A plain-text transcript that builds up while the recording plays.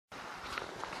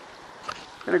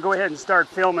I'm going to go ahead and start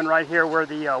filming right here where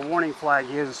the warning flag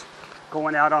is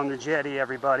going out on the jetty,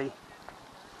 everybody.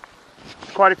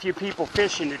 Quite a few people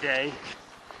fishing today.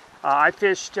 I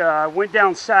fished, went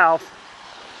down south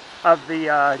of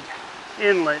the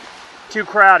inlet. Too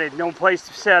crowded, no place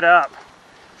to set up.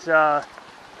 It's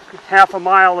half a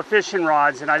mile of fishing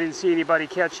rods and I didn't see anybody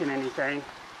catching anything.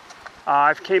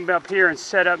 I came up here and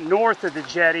set up north of the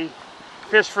jetty,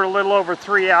 fished for a little over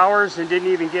 3 hours and didn't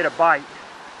even get a bite.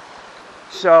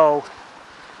 So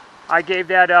I gave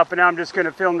that up and I'm just going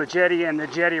to film the jetty and the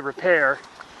jetty repair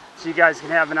so you guys can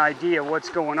have an idea what's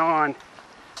going on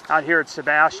out here at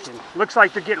Sebastian. Looks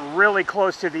like they're getting really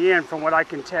close to the end from what I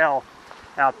can tell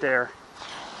out there.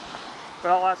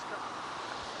 But I'll ask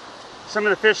some of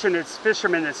the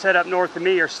fishermen that set up north of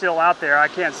me are still out there. I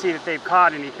can't see that they've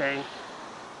caught anything.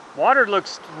 Water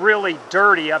looks really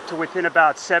dirty up to within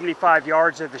about 75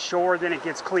 yards of the shore, then it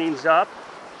gets cleaned up.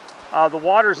 The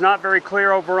water's not very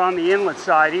clear over on the inlet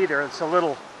side either. It's a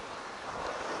little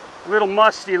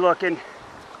musty looking.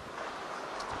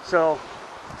 So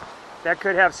that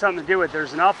could have something to do with it.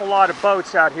 There's an awful lot of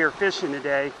boats out here fishing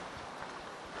today.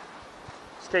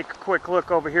 Let's take a quick look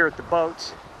over here at the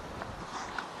boats.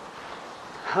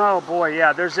 Oh boy,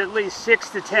 yeah, there's at least 6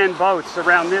 to 10 boats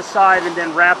around this side and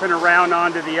then wrapping around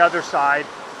onto the other side.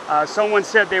 Someone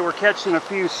said they were catching a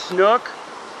few snook,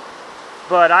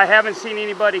 but I haven't seen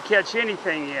anybody catch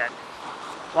anything yet.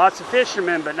 Lots of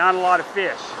fishermen, but not a lot of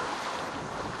fish.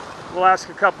 We'll ask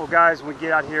a couple guys when we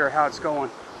get out here how it's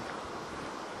going.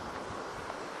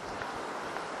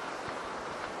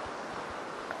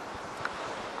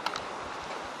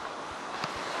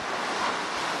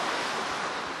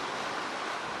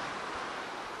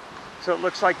 So it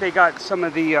looks like they got some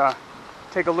of the,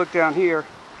 take a look down here.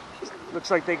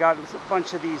 Looks like they got a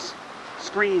bunch of these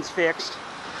screens fixed,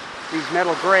 these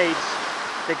metal grades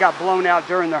that got blown out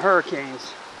during the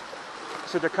hurricanes.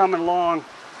 So they're coming along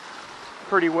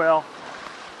pretty well.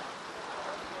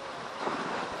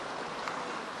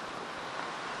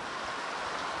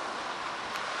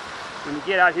 When you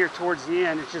get out here towards the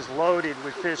end, it's just loaded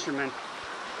with fishermen.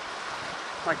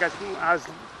 Like I was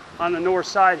on the north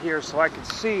side here so I could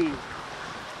see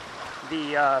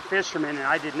the fishermen, and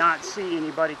I did not see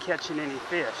anybody catching any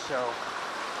fish. So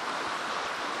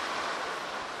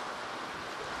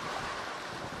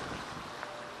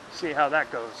see how that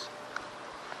goes.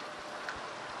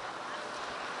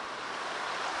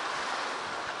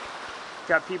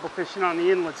 Got people fishing on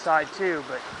the inlet side too,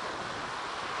 but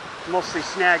mostly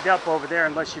snagged up over there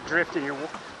unless you're drifting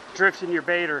your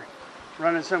bait or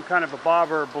running some kind of a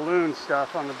bobber or balloon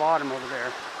stuff on the bottom over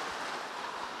there.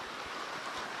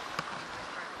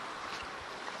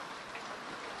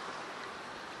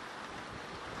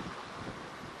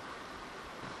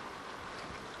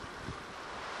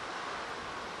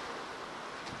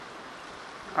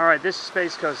 All right, this is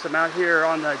Space Coast. I'm out here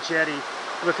on the jetty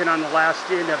looking on the last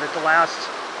end of it, the last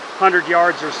 100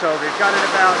 yards or so. They've got a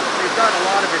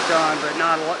lot of it done, but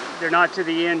not a lot, they're not to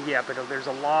the end yet, but there's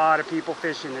a lot of people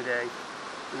fishing today.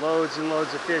 Loads and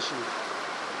loads of fishing.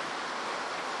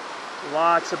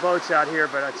 Lots of boats out here,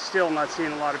 but I'm still not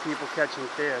seeing a lot of people catching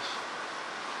fish.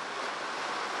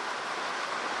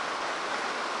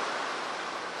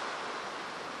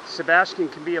 Sebastian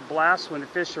can be a blast when the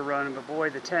fish are running, but boy,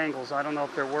 the tangles, I don't know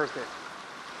if they're worth it.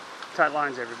 Tight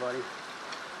lines, everybody.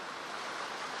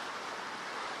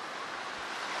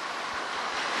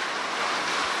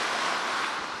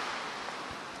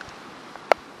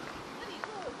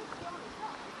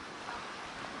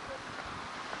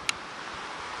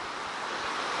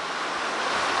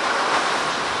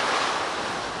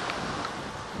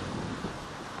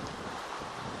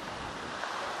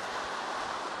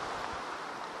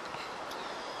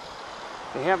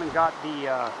 They haven't got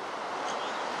the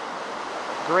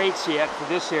grates yet for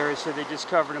this area, so they just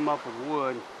covered them up with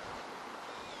wood.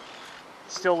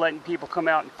 Still letting people come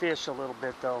out and fish a little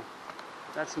bit though.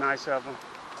 That's nice of them.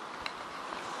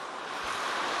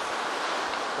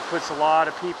 It puts a lot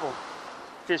of people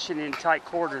fishing in tight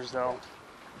quarters though.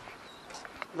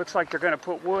 Looks like they're going to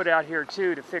put wood out here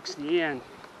too to fix the end,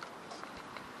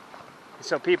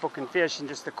 so people can fish, and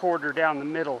just the quarter down the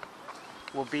middle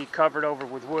will be covered over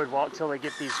with wood until they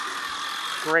get these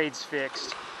grades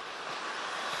fixed.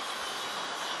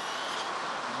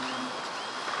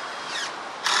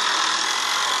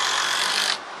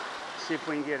 See if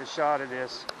we can get a shot of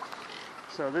this.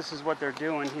 So this is what they're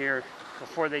doing here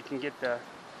before they can get the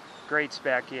grates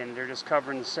back in. They're just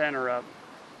covering the center up.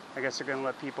 I guess they're going to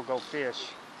let people go fish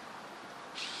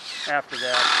after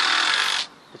that.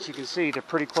 But you can see they're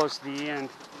pretty close to the end.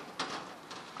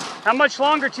 How much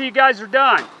longer till you guys are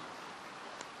done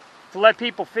to let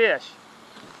people fish?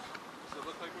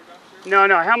 No,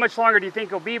 no. How much longer do you think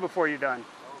it'll be before you're done?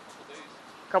 Oh, a couple days.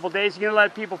 A couple days? You gonna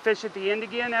let people fish at the end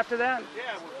again after that?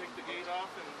 Yeah, we'll take the gate off,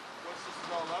 and once this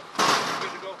is all up, we're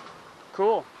good to go.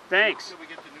 Cool. Thanks. Until we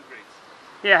get the new grates.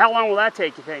 Yeah. How long will that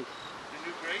take, you think? The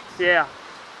new grates? Yeah.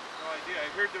 No idea. I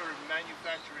heard they were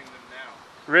manufacturing them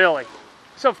now. Really?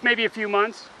 So maybe a few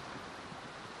months.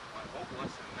 I hope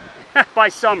less than that. By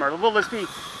summer. Well, let's be. Yeah,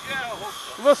 I hope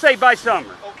so. We'll say by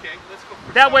summer. Okay, let's go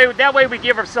for That way we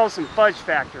give ourselves some fudge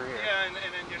factor here. Yeah, and then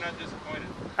you're not disappointed.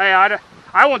 Hey,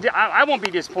 I won't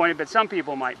be disappointed, but some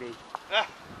people might be.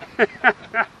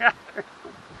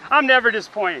 I'm never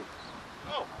disappointed.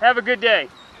 Oh. Have a good day.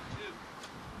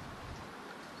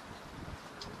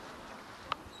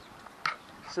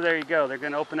 So there you go. They're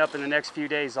going to open up in the next few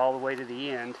days all the way to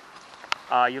the end.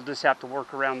 You'll just have to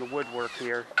work around the woodwork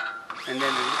here, and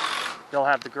then they'll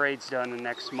have the grades done in the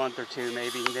next month or two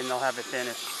maybe, and then they'll have it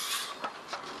finished.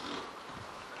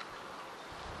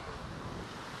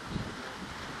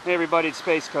 Hey everybody, it's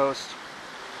Space Coast.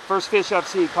 First fish I've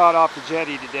seen caught off the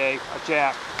jetty today, a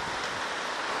jack.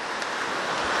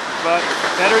 But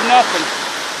better than nothing.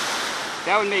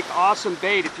 That would make awesome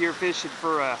bait if you're fishing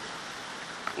for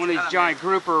one of these giant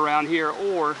grouper around here,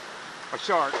 or a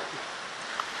shark.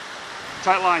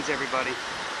 Tight lines, everybody.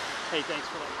 Hey, thanks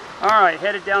for that. All right,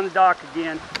 headed down the dock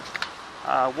again.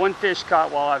 One fish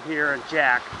caught while I'm here, a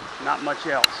jack, not much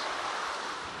else.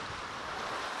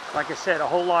 Like I said, a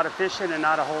whole lot of fishing and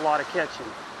not a whole lot of catching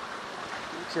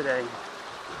today.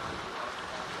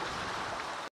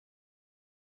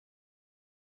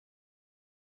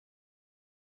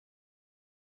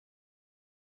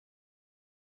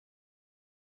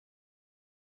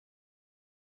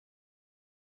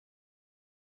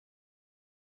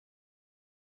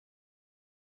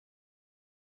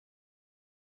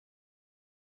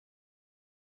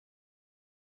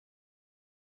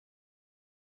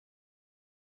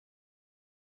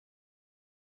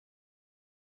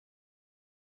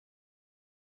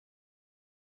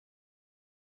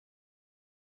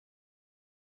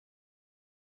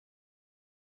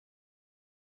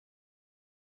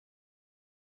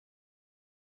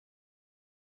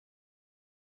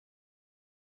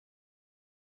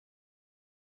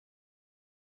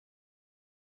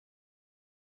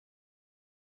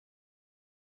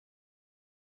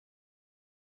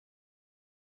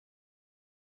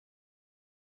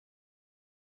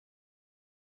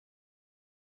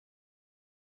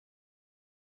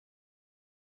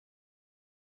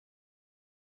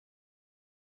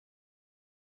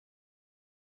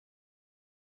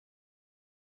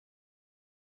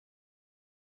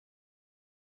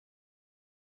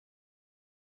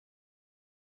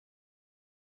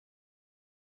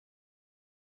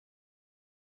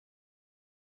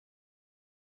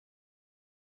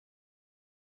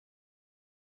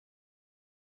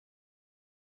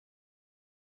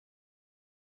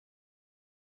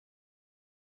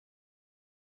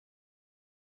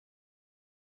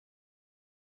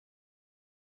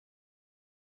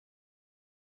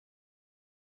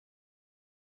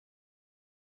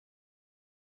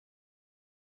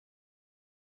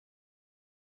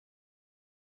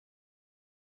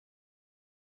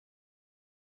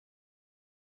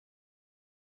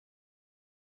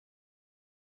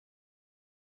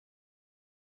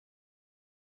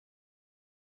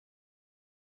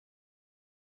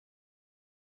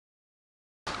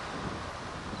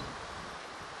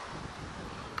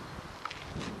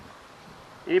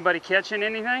 Anybody catching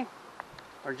anything?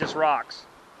 Or just rocks?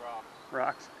 Rocks.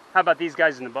 Rocks. How about these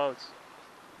guys in the boats?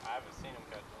 I haven't seen them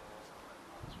catch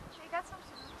anything. We got some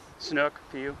snooks. Snook,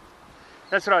 a few.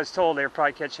 That's what I was told. They were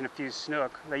probably catching a few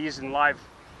snook. They're using live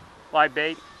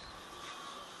bait,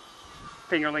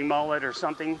 fingerling mullet or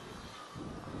something.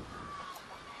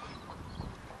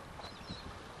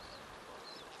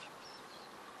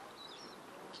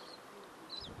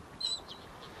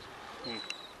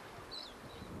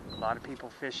 A lot of people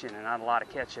fishing and not a lot of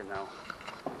catching though.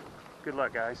 Good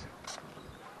luck, guys.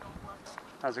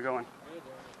 How's it going?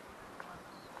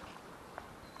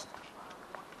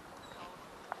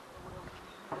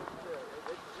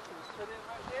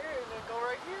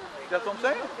 That's what I'm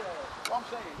saying. What I'm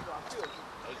saying,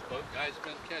 Those boat guys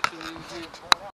been catching these.